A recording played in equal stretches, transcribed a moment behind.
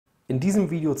In diesem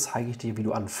Video zeige ich dir, wie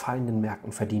du an fallenden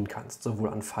Märkten verdienen kannst. Sowohl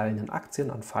an fallenden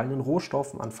Aktien, an fallenden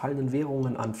Rohstoffen, an fallenden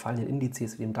Währungen, an fallenden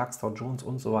Indizes wie dem DAX, Dow Jones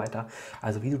und so weiter.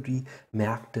 Also wie du die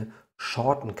Märkte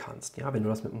shorten kannst. Ja, wenn du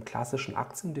das mit einem klassischen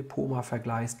Aktiendepot mal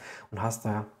vergleichst und hast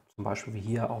da zum Beispiel wie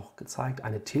hier auch gezeigt,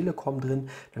 eine Telekom drin,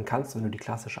 dann kannst du, wenn du die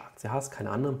klassische Aktie hast, keine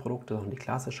anderen Produkte, sondern die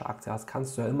klassische Aktie hast,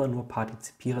 kannst du ja immer nur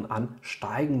partizipieren an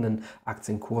steigenden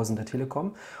Aktienkursen der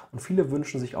Telekom. Und viele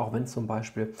wünschen sich auch, wenn zum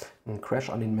Beispiel ein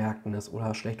Crash an den Märkten ist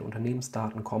oder schlechte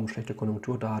Unternehmensdaten kommen, schlechte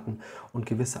Konjunkturdaten und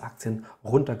gewisse Aktien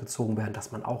runtergezogen werden,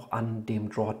 dass man auch an dem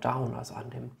Drawdown, also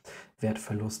an dem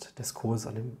Wertverlust des Kurses,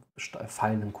 an dem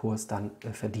fallenden Kurs dann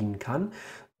verdienen kann.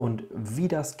 Und wie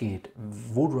das geht,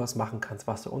 wo du das machen kannst,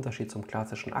 was der Unterschied zum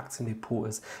klassischen Aktiendepot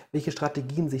ist, welche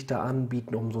Strategien sich da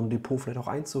anbieten, um so ein Depot vielleicht auch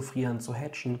einzufrieren, zu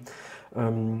hatchen,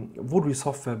 wo du die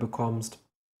Software bekommst,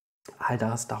 all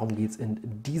das, darum geht es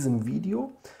in diesem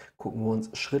Video. Gucken wir uns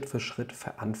Schritt für Schritt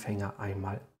für Anfänger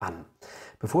einmal an.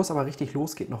 Bevor es aber richtig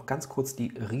losgeht, noch ganz kurz die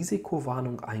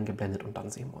Risikowarnung eingeblendet und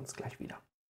dann sehen wir uns gleich wieder.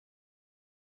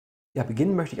 Ja,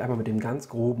 beginnen möchte ich einmal mit dem ganz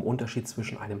groben Unterschied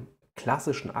zwischen einem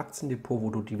klassischen Aktiendepot, wo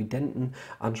du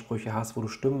Dividendenansprüche hast, wo du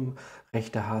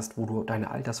Stimmrechte hast, wo du deine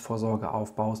Altersvorsorge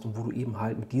aufbaust und wo du eben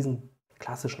halt mit diesen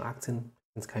klassischen Aktien,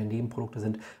 wenn es keine Nebenprodukte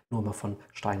sind, nur mal von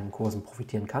steigenden Kursen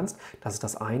profitieren kannst. Das ist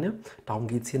das eine. Darum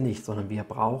geht es hier nicht, sondern wir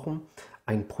brauchen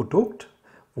ein Produkt,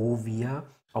 wo wir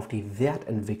auf die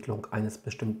Wertentwicklung eines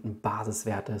bestimmten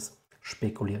Basiswertes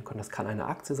spekulieren können. Das kann eine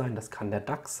Aktie sein, das kann der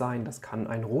DAX sein, das kann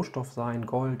ein Rohstoff sein,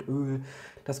 Gold, Öl,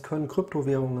 das können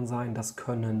Kryptowährungen sein, das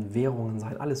können Währungen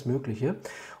sein, alles Mögliche.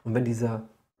 Und wenn dieser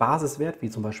Basiswert, wie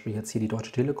zum Beispiel jetzt hier die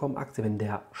Deutsche Telekom-Aktie, wenn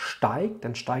der steigt,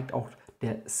 dann steigt auch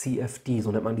der CFD,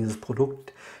 so nennt man dieses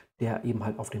Produkt, der eben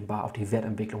halt auf die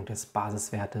Wertentwicklung des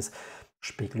Basiswertes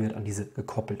spekuliert, an diese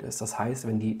gekoppelt ist. Das heißt,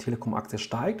 wenn die Telekom-Aktie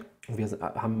steigt und wir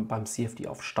haben beim CFD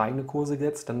auf steigende Kurse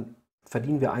gesetzt, dann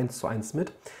verdienen wir 1:1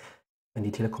 mit. Wenn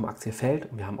die Telekom-Aktie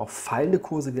fällt und wir haben auf fallende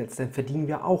Kurse gesetzt, dann verdienen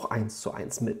wir auch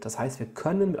 1:1 mit. Das heißt, wir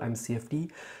können mit einem CFD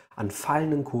an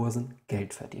fallenden Kursen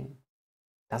Geld verdienen.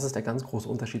 Das ist der ganz große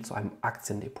Unterschied zu einem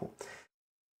Aktiendepot.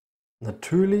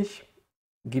 Natürlich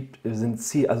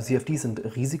CFDs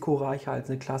sind risikoreicher als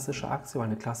eine klassische Aktie, weil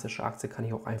eine klassische Aktie kann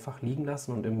ich auch einfach liegen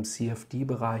lassen und im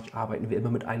CFD-Bereich arbeiten wir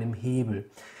immer mit einem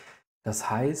Hebel. Das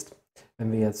heißt,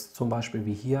 wenn wir jetzt zum Beispiel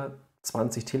wie hier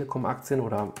 20 Telekom-Aktien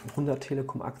oder 100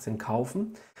 Telekom-Aktien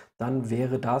kaufen, dann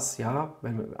wäre das, ja,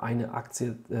 wenn eine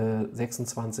Aktie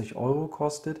 26 €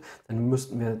 kostet, dann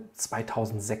müssten wir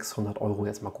 2.600 €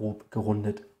 jetzt mal grob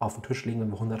gerundet auf den Tisch legen, wenn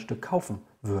wir 100 Stück kaufen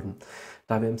würden.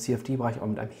 Da wir im CFD-Bereich auch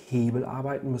mit einem Hebel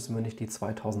arbeiten, müssen wir nicht die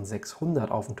 2.600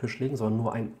 auf den Tisch legen, sondern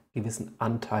nur einen gewissen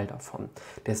Anteil davon.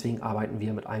 Deswegen arbeiten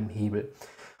wir mit einem Hebel.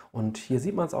 Und hier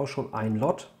sieht man es auch schon, ein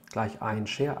Lot gleich ein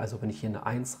Share, also wenn ich hier eine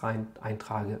 1 rein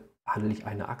eintrage, handle ich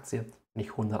eine Aktie, wenn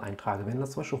ich 100 eintrage, wären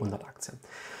das zum Beispiel 100 Aktien.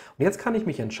 Und jetzt kann ich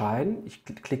mich entscheiden, ich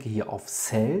klicke hier auf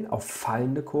Sell, auf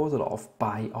fallende Kurse oder auf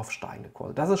Buy, auf steigende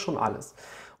Kurse. Das ist schon alles.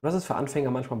 Und das ist für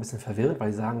Anfänger manchmal ein bisschen verwirrend,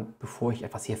 weil sie sagen, bevor ich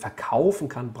etwas hier verkaufen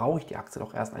kann, brauche ich die Aktie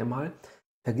doch erst einmal.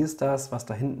 Vergiss das, was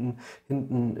da hinten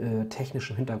technisch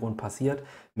im Hintergrund passiert.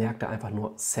 Märkte einfach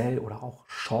nur Sell oder auch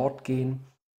Short gehen.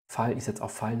 Fall, ich setze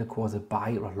auf fallende Kurse,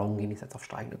 Buy oder Long gehen, ich setze auf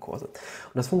steigende Kurse.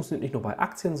 Und das funktioniert nicht nur bei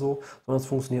Aktien so, sondern es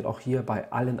funktioniert auch hier bei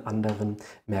allen anderen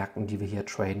Märkten, die wir hier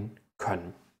traden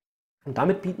können. Und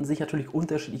damit bieten sich natürlich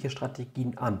unterschiedliche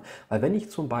Strategien an, weil wenn ich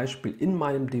zum Beispiel in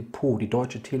meinem Depot die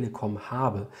Deutsche Telekom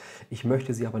habe, ich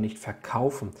möchte sie aber nicht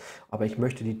verkaufen, aber ich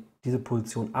möchte diese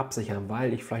Position absichern,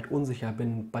 weil ich vielleicht unsicher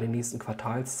bin bei den nächsten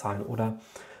Quartalszahlen oder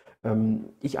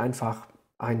ich einfach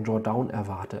einen Drawdown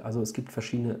erwarte. Also es gibt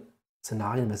verschiedene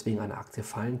Szenarien, weswegen eine Aktie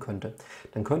fallen könnte.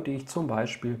 Dann könnte ich zum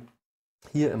Beispiel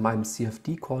hier in meinem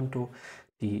CFD-Konto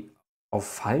die auf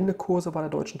fallende Kurse bei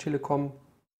der Deutschen Telekom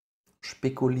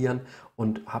spekulieren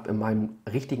und habe in meinem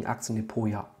richtigen Aktiendepot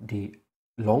ja die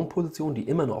Long-Position, die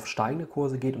immer nur auf steigende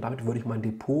Kurse geht und damit würde ich meinen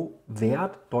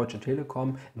Depotwert Deutsche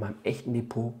Telekom in meinem echten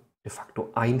Depot de facto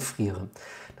einfrieren.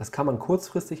 Das kann man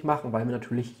kurzfristig machen, weil wir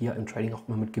natürlich hier im Trading auch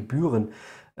immer mit Gebühren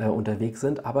unterwegs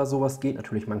sind, aber sowas geht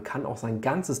natürlich. Man kann auch sein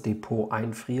ganzes Depot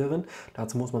einfrieren.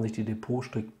 Dazu muss man sich die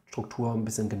Depotstruktur ein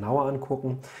bisschen genauer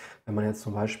angucken. Wenn man jetzt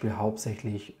zum Beispiel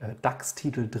hauptsächlich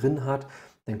DAX-Titel drin hat,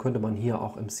 dann könnte man hier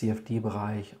auch im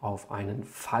CFD-Bereich auf einen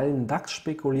fallenden DAX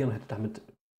spekulieren und hätte damit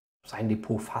sein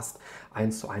Depot fast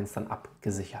 1:1 dann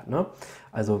abgesichert. Ne?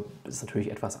 Also das ist natürlich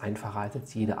etwas einfacher, als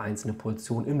jetzt jede einzelne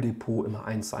Position im Depot immer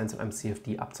 1:1 in einem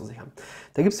CFD abzusichern.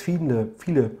 Da gibt es viele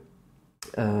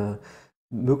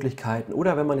Möglichkeiten.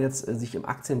 Oder wenn man jetzt sich im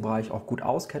Aktienbereich auch gut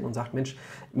auskennt und sagt, Mensch,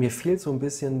 mir fehlt so ein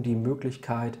bisschen die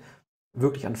Möglichkeit,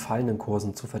 wirklich an fallenden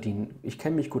Kursen zu verdienen. Ich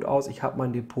kenne mich gut aus, ich habe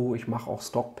mein Depot, ich mache auch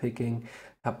Stockpicking,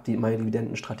 habe meine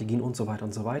Dividendenstrategien und so weiter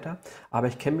und so weiter. Aber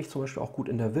ich kenne mich zum Beispiel auch gut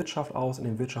in der Wirtschaft aus, in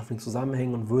den wirtschaftlichen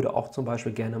Zusammenhängen und würde auch zum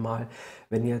Beispiel gerne mal,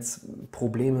 wenn jetzt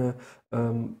Probleme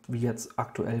wie jetzt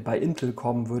aktuell bei Intel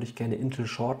kommen, würde ich gerne Intel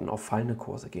shorten, auf fallende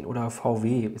Kurse gehen. Oder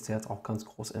VW ist ja jetzt auch ganz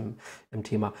groß im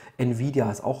Thema. Nvidia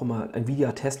ist auch immer,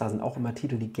 Nvidia, Tesla sind auch immer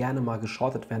Titel, die gerne mal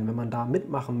geschortet werden. Wenn man da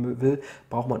mitmachen will,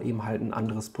 braucht man eben halt ein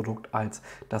anderes Produkt als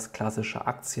das klassische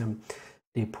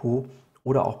Aktiendepot.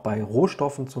 Oder auch bei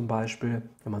Rohstoffen zum Beispiel,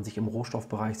 wenn man sich im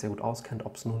Rohstoffbereich sehr gut auskennt,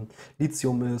 ob es nun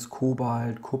Lithium ist,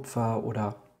 Kobalt, Kupfer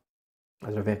oder,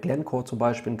 also da wäre Glencore zum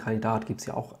Beispiel ein Kandidat, gibt es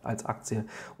ja auch als Aktie,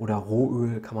 oder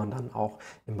Rohöl kann man dann auch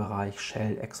im Bereich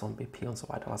Shell, Exxon, BP und so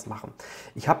weiter was machen.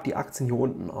 Ich habe die Aktien hier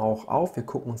unten auch auf, wir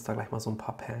gucken uns da gleich mal so ein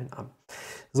paar Perlen an.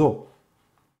 So,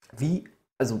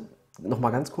 also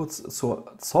nochmal ganz kurz zur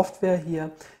Software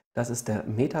hier, das ist der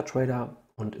MetaTrader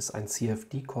und ist ein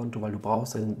CFD-Konto, weil du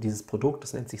brauchst dieses Produkt,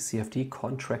 das nennt sich CFD,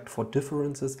 Contract for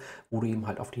Differences, wo du eben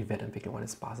halt auf die Wertentwicklung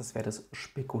eines Basiswertes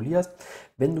spekulierst.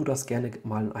 Wenn du das gerne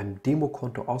mal in einem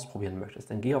Demokonto ausprobieren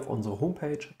möchtest, dann geh auf unsere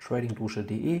Homepage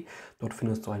tradingdusche.de, dort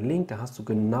findest du einen Link, da hast du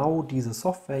genau diese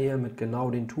Software hier mit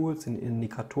genau den Tools, den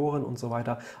Indikatoren und so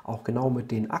weiter, auch genau mit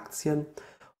den Aktien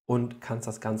und kannst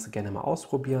das Ganze gerne mal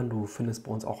ausprobieren. Du findest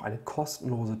bei uns auch eine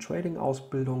kostenlose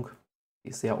Trading-Ausbildung, die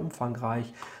ist sehr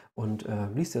umfangreich und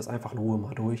liest dir das einfach in Ruhe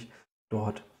mal durch.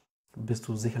 Dort bist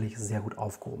du sicherlich sehr gut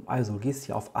aufgehoben. Also gehst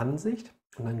hier auf Ansicht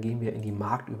und dann gehen wir in die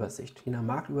Marktübersicht. In der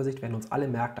Marktübersicht werden uns alle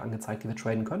Märkte angezeigt, die wir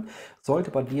traden können.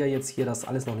 Sollte bei dir jetzt hier das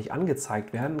alles noch nicht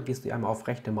angezeigt werden, gehst du einmal auf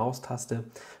rechte Maustaste.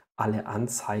 Alle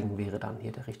Anzeigen wäre dann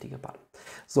hier der richtige Button.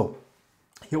 So.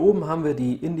 Hier oben haben wir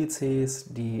die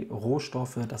Indizes, die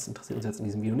Rohstoffe, das interessiert uns jetzt in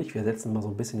diesem Video nicht. Wir setzen mal so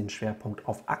ein bisschen den Schwerpunkt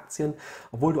auf Aktien,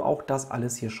 obwohl du auch das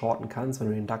alles hier shorten kannst. Wenn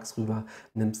du den DAX rüber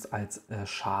nimmst als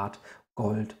Chart,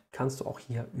 Gold, kannst du auch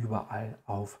hier überall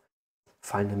auf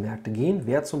fallende Märkte gehen.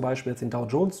 Wer zum Beispiel jetzt den Dow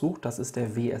Jones sucht, das ist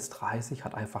der WS30,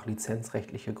 hat einfach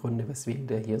lizenzrechtliche Gründe, weswegen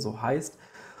der hier so heißt.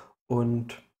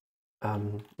 Und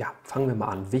ja, fangen wir mal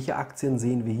an. Welche Aktien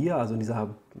sehen wir hier? Also in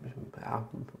dieser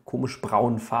komisch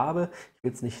braunen Farbe. Ich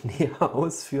will es nicht näher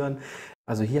ausführen.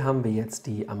 Also hier haben wir jetzt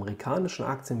die amerikanischen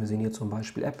Aktien. Wir sehen hier zum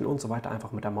Beispiel Apple und so weiter.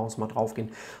 Einfach mit der Maus mal drauf gehen.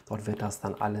 Dort wird das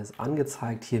dann alles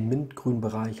angezeigt. Hier im mintgrünen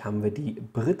Bereich haben wir die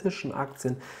britischen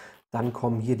Aktien. Dann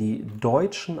kommen hier die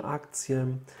deutschen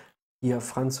Aktien. Hier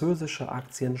französische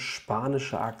Aktien,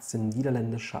 spanische Aktien,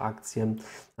 niederländische Aktien.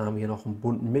 Dann haben wir hier noch einen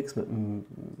bunten Mix mit einem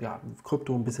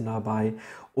Krypto ein bisschen dabei.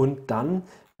 Und dann,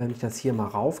 wenn ich das hier mal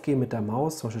raufgehe mit der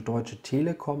Maus, zum Beispiel Deutsche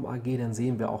Telekom AG, dann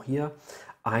sehen wir auch hier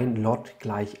ein Lot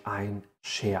gleich ein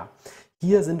Share.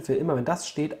 Hier sind wir immer, wenn das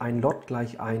steht, ein Lot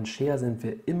gleich ein Share, sind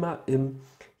wir immer im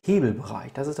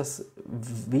Hebelbereich. Das ist das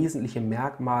wesentliche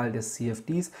Merkmal des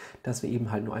CFDs, dass wir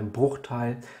eben halt nur einen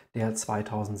Bruchteil der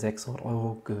 2.600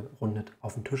 € gerundet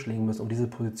auf den Tisch legen müssen, um diese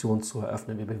Position zu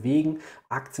eröffnen. Wir bewegen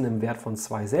Aktien im Wert von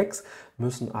 2,6,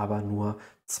 müssen aber nur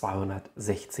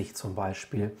 260 zum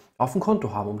Beispiel auf dem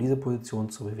Konto haben, um diese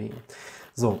Position zu bewegen.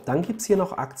 So, dann gibt es hier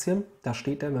noch Aktien, da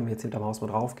steht dann, wenn wir jetzt hinter der Maus mal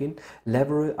drauf gehen,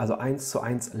 Leverage, also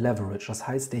 1:1 Leverage. Das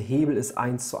heißt, der Hebel ist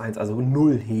 1:1, also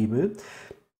null Hebel.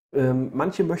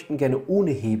 Manche möchten gerne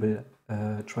ohne Hebel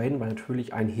traden, weil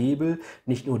natürlich ein Hebel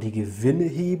nicht nur die Gewinne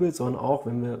hebelt, sondern auch,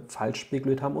 wenn wir falsch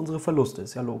spekuliert haben, unsere Verluste.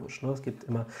 Ist ja logisch. Ne? Es gibt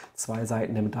immer zwei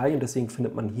Seiten der Medaille und deswegen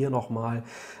findet man hier nochmal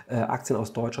Aktien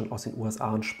aus Deutschland, aus den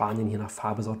USA und Spanien hier nach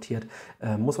Farbe sortiert.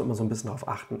 Muss man immer so ein bisschen darauf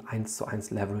achten,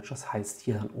 1:1 Leverage, das heißt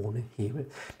hier dann ohne Hebel.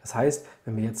 Das heißt,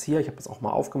 wenn wir jetzt hier, ich habe das auch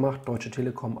mal aufgemacht, Deutsche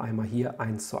Telekom einmal hier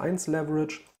 1:1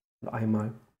 Leverage und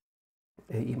einmal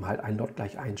eben halt ein Lot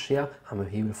gleich ein Share, haben wir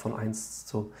Hebel von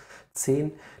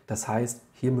 1:10. Das heißt,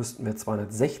 hier müssten wir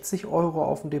 260 €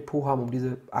 auf dem Depot haben, um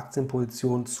diese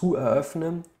Aktienposition zu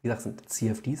eröffnen. Wie gesagt, sind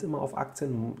CFDs immer auf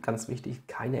Aktien, ganz wichtig,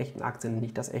 keine echten Aktien,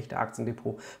 nicht das echte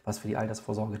Aktiendepot, was für die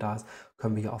Altersvorsorge da ist.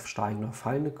 Können wir hier auf steigende oder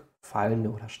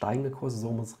fallende oder steigende Kurse,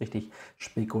 so muss es richtig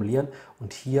spekulieren.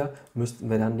 Und hier müssten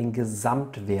wir dann den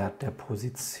Gesamtwert der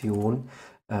Position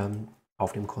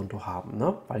auf dem Konto haben,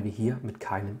 ne? Weil wir hier mit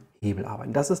keinem Hebel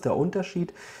arbeiten. Das ist der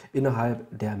Unterschied innerhalb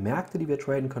der Märkte, die wir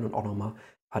traden können und auch nochmal,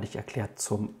 hatte ich erklärt,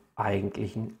 zum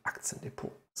eigentlichen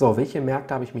Aktiendepot. So, welche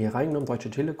Märkte habe ich mir hier reingenommen? Deutsche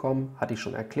Telekom hatte ich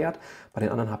schon erklärt. Bei den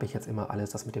anderen habe ich jetzt immer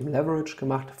alles das mit dem Leverage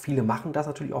gemacht. Viele machen das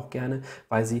natürlich auch gerne,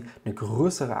 weil sie eine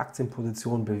größere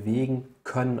Aktienposition bewegen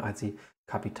können, als sie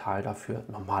Kapital dafür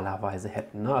normalerweise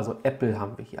hätten, ne? Also Apple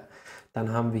haben wir hier.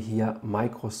 Dann haben wir hier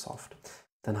Microsoft.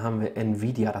 Dann haben wir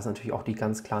Nvidia, das sind natürlich auch die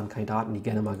ganz klaren Kandidaten, die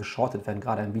gerne mal geschortet werden.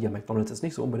 Gerade Nvidia, McDonald's ist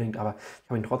nicht so unbedingt, aber ich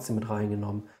habe ihn trotzdem mit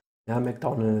reingenommen. Ja,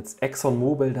 McDonald's,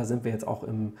 ExxonMobil, da sind wir jetzt auch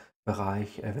im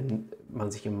Bereich, wenn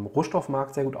man sich im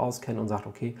Rohstoffmarkt sehr gut auskennt und sagt,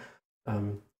 okay,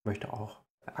 möchte auch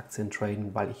Aktien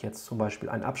traden, weil ich jetzt zum Beispiel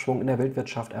einen Abschwung in der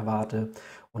Weltwirtschaft erwarte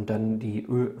und dann die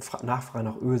Nachfrage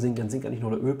nach Öl sinkt, dann sinkt ja nicht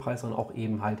nur der Ölpreis, sondern auch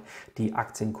eben halt die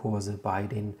Aktienkurse bei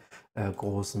den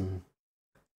großen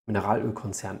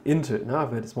Mineralölkonzernen. Intel,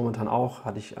 ne, wird es momentan auch,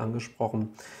 hatte ich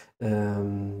angesprochen,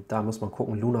 da muss man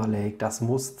gucken, Lunar Lake, das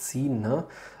muss ziehen. Ne?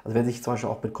 Also wer sich zum Beispiel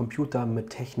auch mit Computern,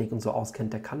 mit Technik und so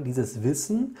auskennt, der kann dieses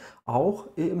Wissen auch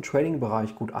im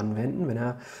Trading-Bereich gut anwenden, wenn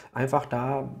er einfach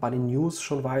da bei den News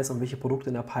schon weiß, um welche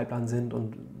Produkte in der Pipeline sind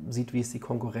und sieht, wie ist die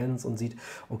Konkurrenz und sieht,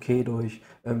 okay, durch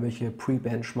irgendwelche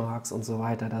Pre-Benchmarks und so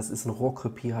weiter, das ist ein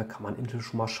Rohrkrepierer, kann man Intel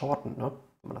schon mal shorten, ne?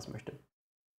 Wenn man das möchte.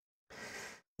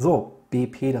 So,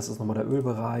 BP, das ist nochmal der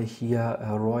Ölbereich hier,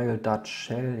 Royal Dutch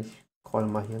Shell, ich scroll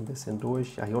mal hier ein bisschen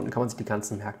durch. Ja, hier unten kann man sich die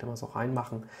ganzen Märkte mal so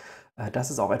reinmachen. Das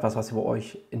ist auch etwas, was wir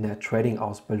euch in der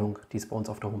Trading-Ausbildung, die es bei uns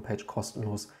auf der Homepage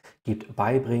kostenlos gibt,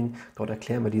 beibringen. Dort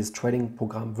erklären wir dieses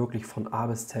Trading-Programm wirklich von A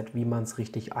bis Z, wie man es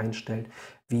richtig einstellt,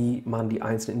 wie man die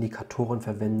einzelnen Indikatoren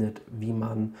verwendet, wie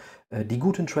man die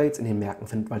guten Trades in den Märkten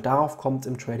findet, weil darauf kommt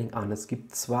es im Trading an. Es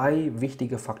gibt zwei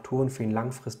wichtige Faktoren für den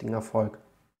langfristigen Erfolg.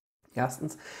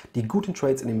 Erstens, die guten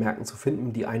Trades in den Märkten zu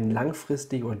finden, die einen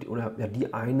langfristig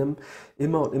die einem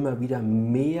immer und immer wieder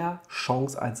mehr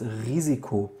Chance als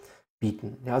Risiko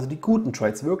bieten. Ja, also die guten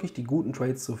Trades, wirklich die guten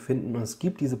Trades zu finden. Und es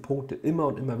gibt diese Punkte immer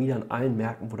und immer wieder in allen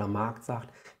Märkten, wo der Markt sagt,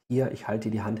 hier, ich halte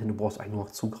dir die Hand hin, du brauchst eigentlich nur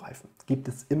noch zugreifen. Gibt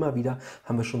es immer wieder,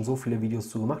 haben wir schon so viele Videos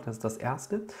zu gemacht, das ist das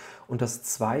Erste. Und das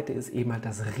Zweite ist eben halt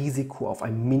das Risiko auf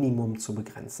ein Minimum zu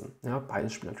begrenzen. Ja,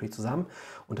 beides spielt natürlich zusammen.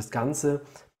 Und das Ganze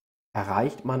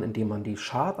erreicht man, indem man die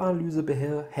Chartanalyse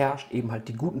beherrscht, eben halt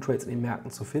die guten Trades in den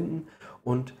Märkten zu finden.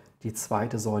 Und die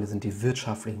zweite Säule sind die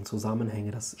wirtschaftlichen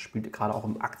Zusammenhänge. Das spielt gerade auch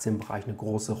im Aktienbereich eine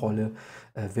große Rolle.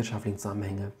 Wirtschaftliche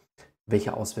Zusammenhänge.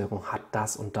 Welche Auswirkungen hat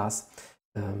das und das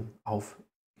auf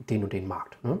den und den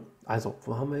Markt? Ne? Also,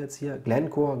 wo haben wir jetzt hier?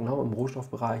 Glencore, genau, im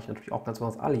Rohstoffbereich, natürlich auch ganz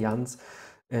besonders Allianz,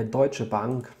 Deutsche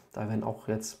Bank, da werden auch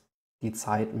jetzt die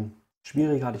Zeiten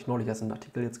schwieriger, hatte ich neulich erst einen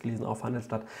Artikel jetzt gelesen auf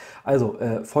Handelsblatt. Also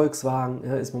Volkswagen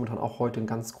ist momentan auch heute ein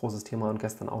ganz großes Thema und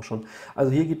gestern auch schon.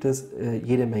 Also hier gibt es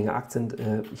jede Menge Aktien.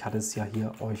 Ich hatte es ja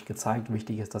hier euch gezeigt.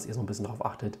 Wichtig ist, dass ihr so ein bisschen darauf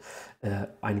achtet.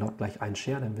 Ein Lot gleich ein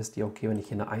Share, dann wisst ihr, okay, wenn ich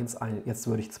hier eine 1 jetzt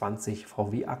würde ich 20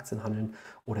 VW-Aktien handeln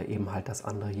oder eben halt das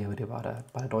andere hier bei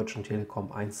der Deutschen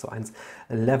Telekom 1:1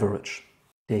 Leverage.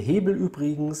 Der Hebel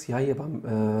übrigens, ja hier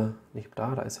beim, nicht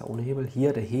da ist ja ohne Hebel,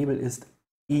 hier der Hebel ist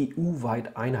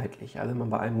EU-weit einheitlich. Also wenn man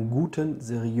bei einem guten,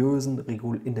 seriösen,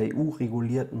 in der EU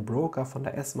regulierten Broker von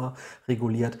der ESMA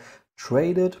reguliert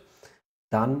tradet,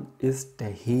 dann ist der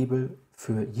Hebel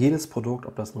für jedes Produkt,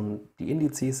 ob das nun die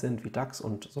Indizes sind, wie DAX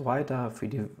und so weiter, für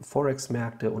die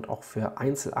Forex-Märkte und auch für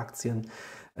Einzelaktien,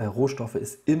 Rohstoffe,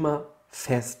 ist immer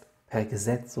fest per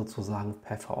Gesetz sozusagen,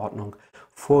 per Verordnung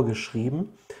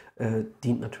vorgeschrieben,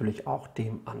 dient natürlich auch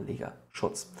dem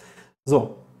Anlegerschutz.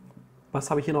 So, was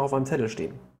habe ich hier noch auf meinem Zettel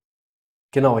stehen?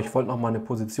 Genau, ich wollte noch mal eine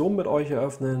Position mit euch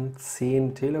eröffnen,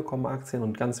 10 Telekom-Aktien,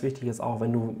 und ganz wichtig ist auch,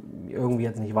 wenn du irgendwie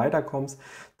jetzt nicht weiterkommst,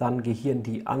 dann geh hier in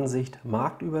die Ansicht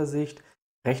Marktübersicht,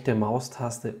 rechte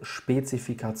Maustaste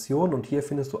Spezifikation, und hier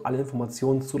findest du alle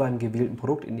Informationen zu deinem gewählten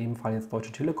Produkt, in dem Fall jetzt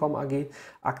Deutsche Telekom AG,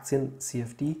 Aktien,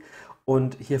 CFD,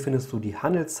 und hier findest du die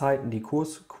Handelszeiten, die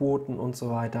Kursquoten und so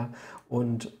weiter,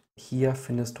 und hier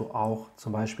findest du auch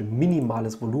zum Beispiel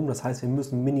minimales Volumen. Das heißt, wir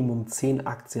müssen Minimum 10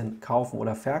 Aktien kaufen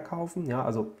oder verkaufen. Ja,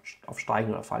 also auf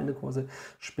steigende oder fallende Kurse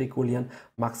spekulieren.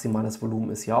 Maximales Volumen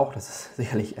ist ja auch, das ist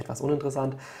sicherlich etwas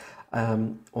uninteressant.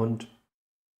 Und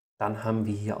dann haben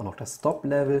wir hier auch noch das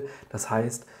Stop-Level. Das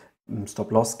heißt,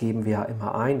 Stop-Loss geben wir ja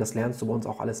immer ein. Das lernst du bei uns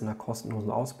auch alles in der kostenlosen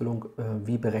Ausbildung.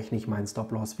 Wie berechne ich meinen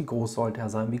Stop-Loss? Wie groß sollte er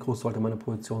sein? Wie groß sollte meine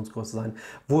Positionsgröße sein?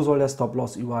 Wo soll der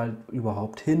Stop-Loss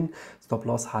überhaupt hin?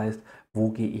 Stop-Loss heißt, wo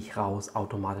gehe ich raus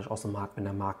automatisch aus dem Markt, wenn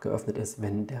der Markt geöffnet ist,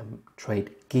 wenn der Trade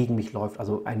gegen mich läuft.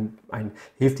 Also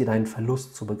hilft dir, deinen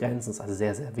Verlust zu begrenzen. Das ist also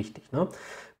sehr, sehr wichtig. Ne?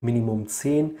 Minimum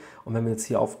 10. Und wenn wir jetzt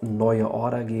hier auf neue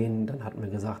Order gehen, dann hatten wir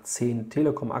gesagt, 10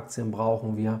 Telekom-Aktien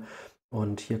brauchen wir.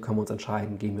 Und hier können wir uns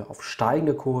entscheiden, gehen wir auf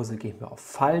steigende Kurse, gehen wir auf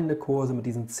fallende Kurse mit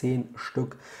diesen 10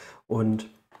 Stück. Und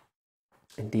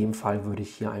in dem Fall würde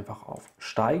ich hier einfach auf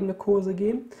steigende Kurse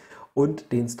gehen.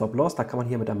 Und den Stop-Loss, da kann man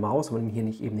hier mit der Maus, wenn man hier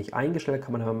eben nicht eingestellt,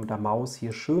 kann man mit der Maus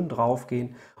hier schön drauf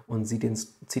gehen und zieht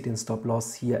den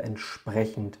Stop-Loss hier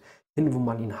entsprechend hin, wo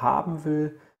man ihn haben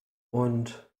will.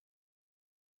 Und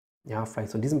ja,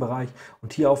 vielleicht so in diesem Bereich.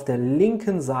 Und hier auf der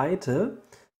linken Seite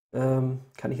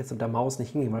kann ich jetzt mit der Maus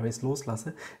nicht hingehen, weil ich es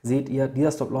loslasse, seht ihr,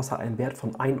 dieser Stop-Loss hat einen Wert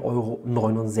von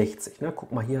 1,69 €. Ne?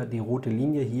 Guck mal hier, die rote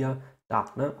Linie hier, da,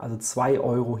 ne? Also 2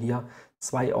 € hier,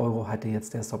 2 Euro hatte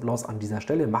jetzt der Stop-Loss an dieser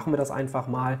Stelle. Machen wir das einfach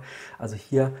mal. Also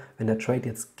hier, wenn der Trade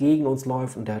jetzt gegen uns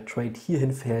läuft und der Trade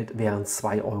hierhin fällt, wären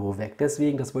 2 Euro weg.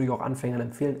 Deswegen, das würde ich auch Anfängern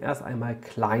empfehlen, erst einmal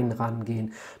klein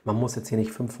rangehen. Man muss jetzt hier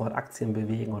nicht 500 Aktien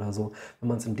bewegen oder so. Wenn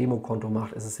man es im Demokonto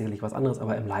macht, ist es sicherlich was anderes,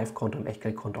 aber im Live-Konto, im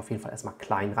Echtgeldkonto auf jeden Fall erstmal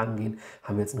klein rangehen.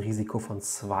 Haben wir jetzt ein Risiko von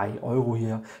 2 Euro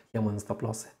hier. Hier haben wir einen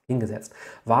Stop-Loss hingesetzt.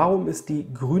 Warum ist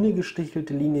die grüne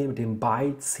gestichelte Linie mit dem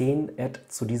Buy 10 Add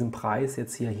zu diesem Preis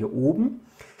jetzt hier oben?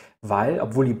 Weil,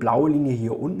 obwohl die blaue Linie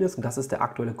hier unten ist, und das ist der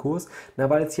aktuelle Kurs,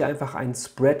 weil es hier einfach einen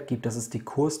Spread gibt, das ist die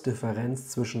Kursdifferenz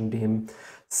zwischen dem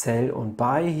Sell und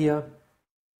Buy hier,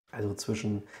 also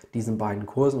zwischen diesen beiden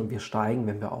Kursen, und wir steigen,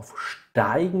 wenn wir auf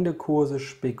steigende Kurse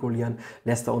spekulieren,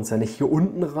 lässt er uns ja nicht hier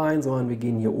unten rein, sondern wir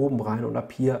gehen hier oben rein und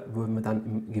ab hier würden wir dann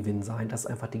im Gewinn sein. Das ist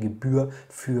einfach die Gebühr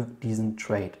für diesen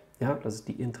Trade. Ja, das ist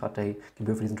die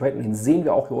Intraday-Gebühr für diesen Trade und den sehen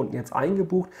wir auch hier unten jetzt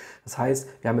eingebucht. Das heißt,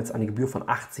 wir haben jetzt eine Gebühr von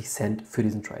 80 Cent für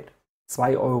diesen Trade.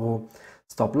 2 Euro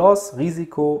Stop-Loss,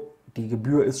 Risiko. Die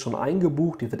Gebühr ist schon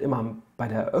eingebucht, die wird immer bei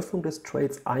der Eröffnung des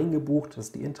Trades eingebucht, das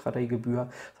ist die Intraday-Gebühr.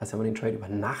 Das heißt, wenn man den Trade über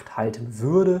Nacht halten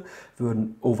würde,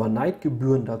 würden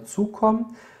Overnight-Gebühren dazukommen.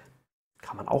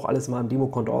 Kann man auch alles mal im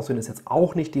Demokonto auswählen, ist jetzt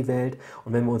auch nicht die Welt.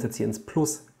 Und wenn wir uns jetzt hier ins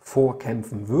Plus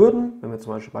vorkämpfen würden, wenn wir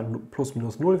zum Beispiel bei plus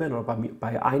minus 0 wären oder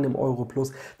bei 1 Euro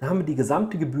plus, dann haben wir die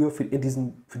gesamte Gebühr für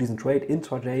diesen Trade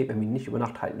Intraday, wenn wir ihn nicht über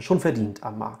Nacht halten, schon verdient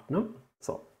am Markt. Ne?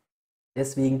 So.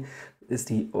 Deswegen ist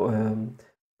die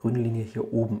grüne Linie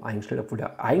hier oben eingestellt, obwohl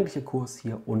der eigentliche Kurs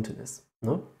hier unten ist.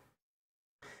 Ne?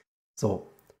 So,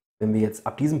 wenn wir jetzt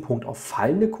ab diesem Punkt auf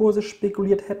fallende Kurse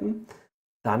spekuliert hätten,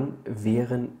 dann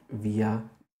wäre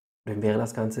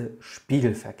das Ganze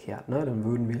spiegelverkehrt. Ne? Dann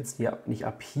würden wir jetzt hier nicht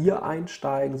ab hier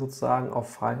einsteigen, sozusagen auf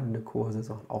fallende Kurse,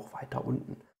 sondern auch weiter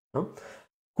unten. Ne?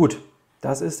 Gut,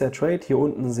 das ist der Trade. Hier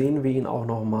unten sehen wir ihn auch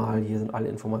nochmal. Hier sind alle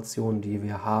Informationen, die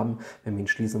wir haben. Wenn wir ihn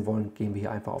schließen wollen, gehen wir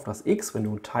hier einfach auf das X. Wenn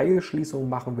du eine Teilschließung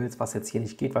machen willst, was jetzt hier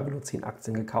nicht geht, weil wir nur 10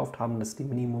 Aktien gekauft haben, das ist die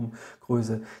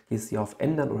Minimumgröße, gehst du hier auf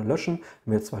Ändern oder Löschen.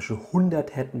 Wenn wir jetzt zum Beispiel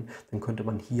 100 hätten, dann könnte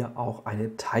man hier auch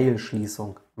eine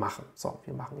Teilschließung machen. So,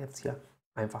 wir machen jetzt hier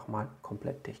einfach mal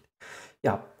komplett dicht.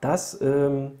 Ja, das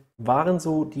waren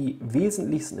so die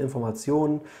wesentlichsten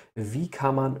Informationen. Wie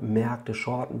kann man Märkte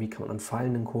shorten? Wie kann man an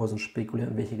fallenden Kursen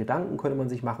spekulieren? Welche Gedanken könnte man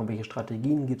sich machen? Welche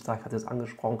Strategien gibt es da? Ich hatte es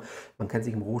angesprochen. Man kennt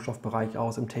sich im Rohstoffbereich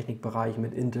aus, im Technikbereich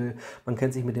mit Intel. Man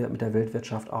kennt sich mit der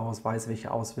Weltwirtschaft aus, weiß,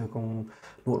 welche Auswirkungen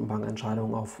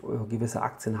Notenbankentscheidungen auf gewisse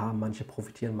Aktien haben. Manche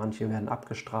profitieren, manche werden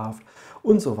abgestraft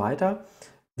und so weiter.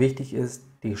 Wichtig ist,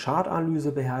 die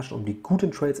Chartanalyse beherrschen, um die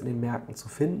guten Trades in den Märkten zu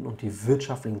finden und die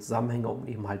wirtschaftlichen Zusammenhänge, um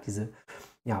eben halt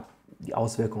die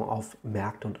Auswirkungen auf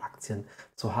Märkte und Aktien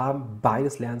zu haben.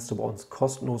 Beides lernst du bei uns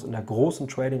kostenlos in der großen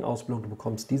Trading-Ausbildung. Du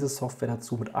bekommst diese Software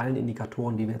dazu mit allen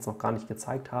Indikatoren, die wir jetzt noch gar nicht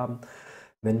gezeigt haben.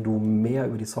 Wenn du mehr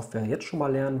über die Software jetzt schon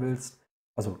mal lernen willst,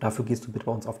 also dafür gehst du bitte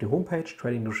bei uns auf die Homepage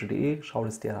trading-dusche.de, schau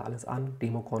es dir da alles an,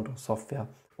 Demokonto, Software,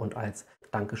 und als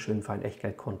Dankeschön für ein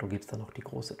Echtgeldkonto gibt es dann noch die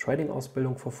große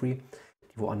Trading-Ausbildung for free,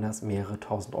 die woanders mehrere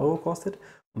tausend Euro kostet.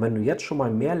 Und wenn du jetzt schon mal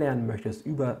mehr lernen möchtest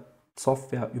über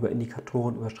Software, über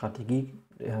Indikatoren, über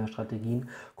Strategien,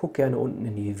 guck gerne unten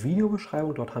in die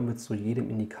Videobeschreibung. Dort haben wir zu jedem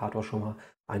Indikator schon mal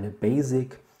eine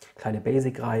kleine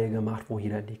Basic-Reihe gemacht, wo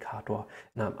jeder Indikator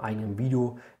in einem eigenen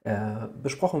Video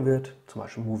besprochen wird, zum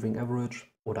Beispiel Moving Average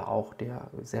oder auch der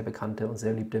sehr bekannte und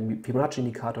sehr beliebte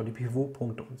Fibonacci-Indikator, die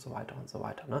Pivotpunkte und so weiter und so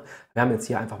weiter. Ne? Wir haben jetzt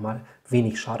hier einfach mal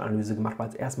wenig Chartanalyse gemacht, weil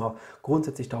es erstmal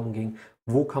grundsätzlich darum ging,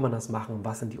 wo kann man das machen,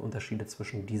 was sind die Unterschiede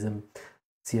zwischen diesem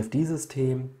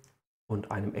CFD-System und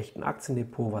einem echten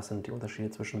Aktiendepot, was sind die Unterschiede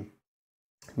zwischen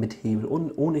mit Hebel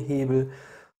und ohne Hebel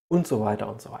und so weiter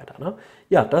und so weiter. Ne?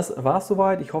 Ja, das war es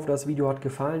soweit. Ich hoffe, das Video hat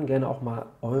gefallen. Gerne auch mal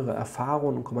eure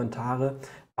Erfahrungen und Kommentare.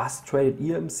 Was tradet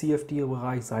ihr im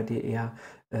CFD-Bereich? Seid ihr eher,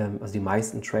 also die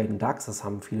meisten traden DAX, das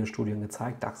haben viele Studien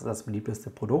gezeigt. DAX ist das beliebteste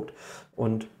Produkt.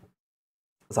 Und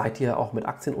seid ihr auch mit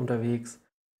Aktien unterwegs?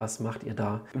 Was macht ihr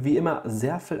da? Wie immer,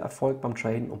 sehr viel Erfolg beim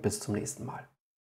Traden und bis zum nächsten Mal.